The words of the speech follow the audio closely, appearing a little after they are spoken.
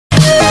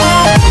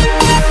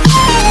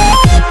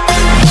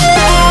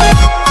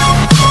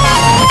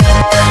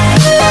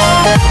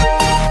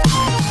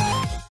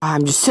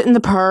I'm just sitting in the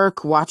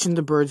park watching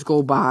the birds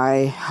go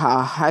by.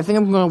 I think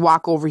I'm gonna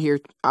walk over here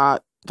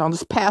down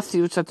this path.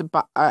 See what's at the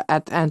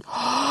end.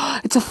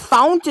 It's a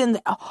fountain.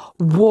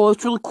 Whoa,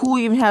 it's really cool.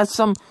 It even has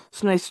some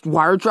nice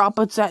water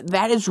droplets.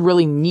 That is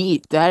really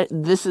neat.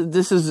 This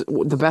is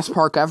the best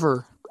park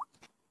ever.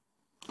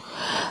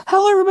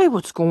 Hello everybody,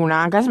 what's going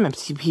on, guys? I'm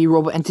MCPE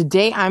Robot, and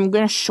today I'm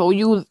gonna show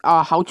you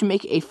how to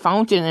make a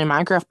fountain in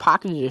Minecraft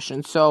Pocket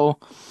Edition. So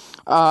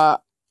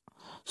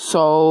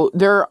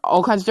there are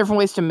all kinds of different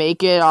ways to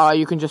make it.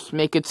 You can just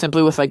make it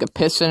simply with like a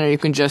piston, or you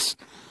can just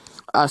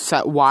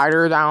set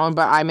water down.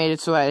 But I made it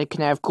so that it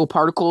can have cool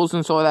particles,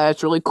 and so that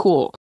it's really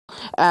cool.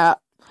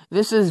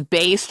 This is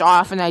based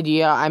off an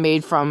idea I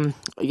made from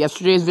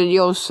yesterday's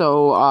video,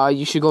 so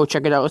you should go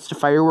check it out. It's the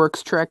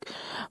fireworks trick.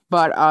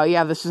 But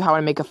yeah, this is how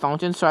I make a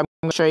fountain, so I'm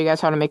going to show you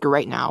guys how to make it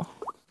right now.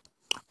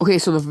 Okay,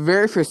 so the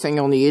very first thing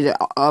you'll need,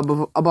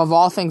 above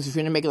all things, if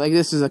you're going to make it like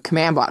this, is a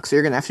command block. So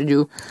you're going to have to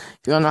do, if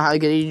you don't know how to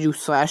get it, you do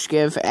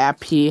 /give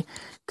 /app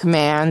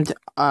command,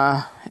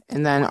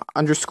 and then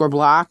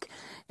 _block,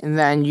 and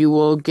then you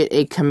will get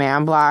a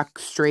command block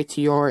straight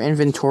to your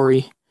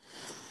inventory.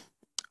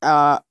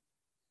 Oh,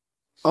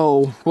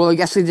 well, I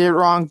guess I did it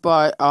wrong,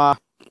 but,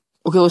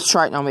 okay, let's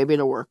try it now. Maybe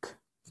it'll work.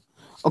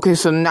 Okay,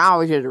 so now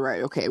I did it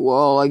right. Okay,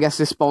 well, I guess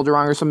I spelled it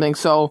wrong or something.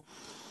 So,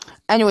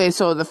 anyway,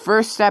 so the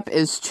first step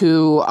is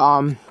to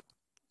have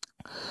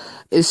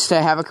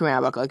a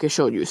command block, like I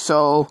showed you.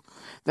 So,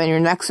 then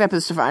your next step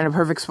is to find a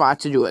perfect spot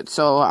to do it.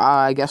 So,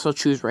 I guess I'll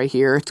choose right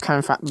here. It's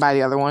kind of by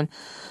the other one.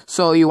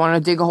 So, you want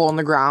to dig a hole in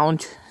the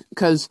ground,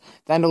 because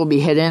then it'll be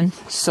hidden.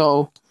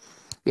 So,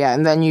 yeah,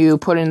 and then you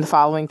put in the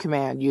following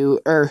command. You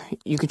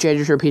could change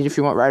it to repeat if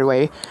you want right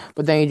away,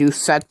 but then you do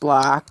set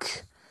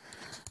block,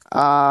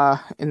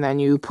 and then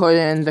you put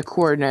in the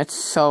coordinates.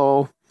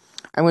 So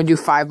I'm going to do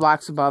 5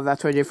 blocks above.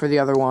 That's what I did for the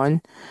other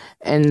one.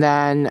 And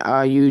then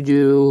you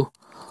do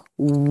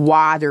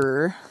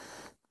water,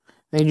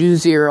 then you do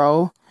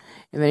 0,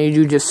 and then you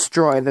do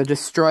destroy. The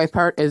destroy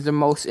part is the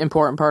most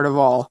important part of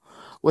all.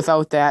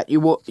 Without that, you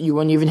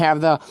wouldn't even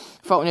have the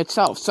fountain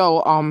itself.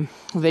 So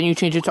then you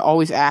change it to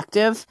always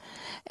active,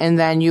 and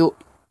then you'll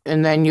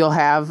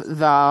have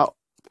the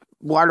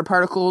water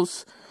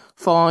particles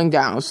falling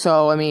down.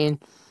 So I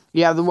mean,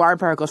 you have the water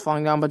particles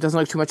falling down, but it doesn't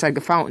look too much like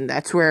a fountain.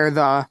 That's where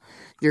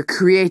your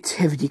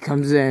creativity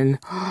comes in.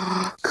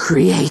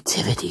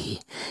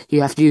 Creativity.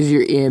 You have to use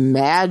your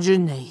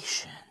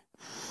imagination.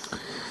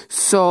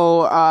 So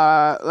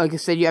like I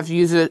said, you have to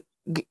use it.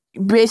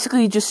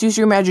 Basically, just use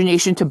your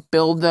imagination to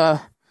build the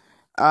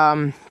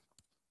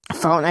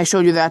fountain. I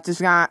showed you that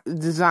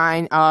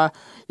design.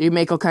 You can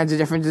make all kinds of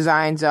different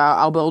designs.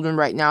 I'll build one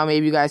right now.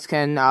 Maybe you guys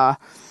can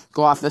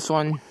go off this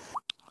one.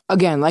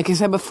 Again, like I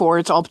said before,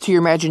 it's all up to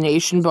your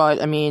imagination, but,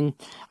 I mean,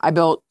 I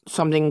built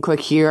something quick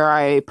here.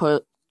 I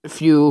put a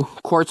few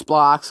quartz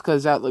blocks,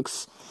 because that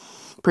looks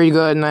pretty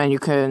good, and then you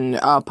can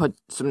put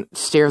some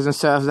stairs and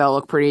stuff that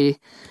look pretty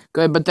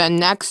good. But then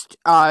next,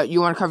 you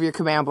want to cover your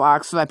command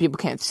block so that people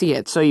can't see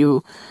it. So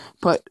you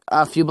put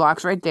a few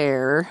blocks right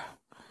there.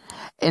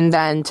 And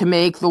then to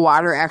make the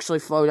water actually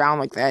flow down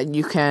like that,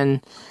 you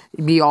can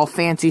be all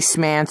fancy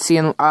smancy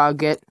and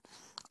get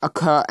a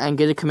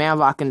command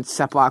block and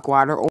set block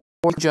water, or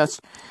just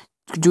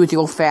do it the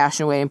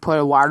old-fashioned way and put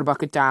a water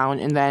bucket down,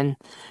 and then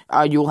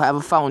you'll have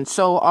a fountain.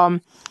 So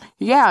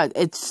yeah,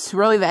 it's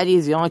really that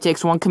easy. It only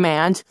takes one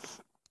command.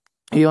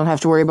 You don't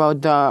have to worry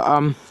about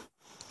the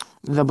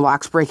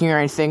blocks breaking or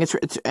anything.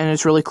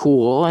 It's really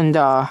cool. And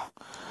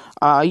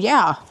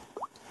yeah,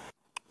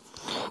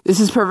 this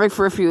is perfect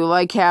for if you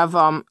like have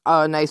a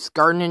nice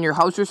garden in your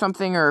house or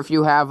something, or if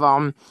you have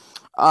a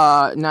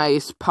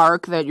nice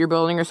park that you're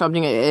building or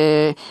something.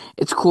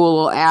 It's a cool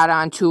little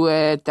add-on to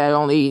it that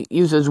only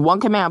uses one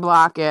command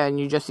block, and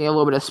you just need a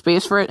little bit of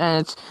space for it,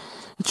 and it's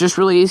just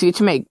really easy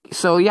to make.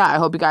 So yeah, I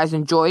hope you guys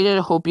enjoyed it.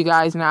 I hope you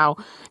guys now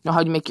know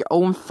how to make your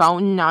own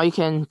fountain. Now you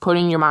can put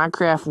in your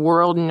Minecraft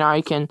world, and now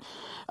you can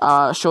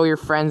show your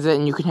friends it,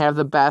 and you can have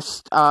the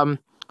best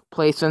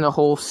place in the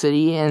whole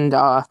city. And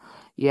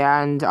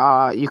yeah, and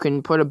you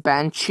can put a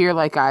bench here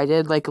like I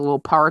did, like a little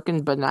park,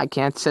 but I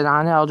can't sit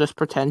on it. I'll just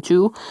pretend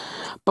to.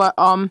 But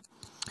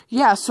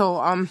yeah, so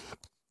I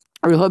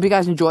really hope you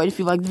guys enjoyed. If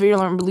you liked the video,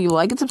 remember to leave a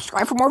like and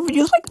subscribe for more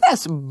videos like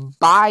this.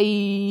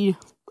 Bye.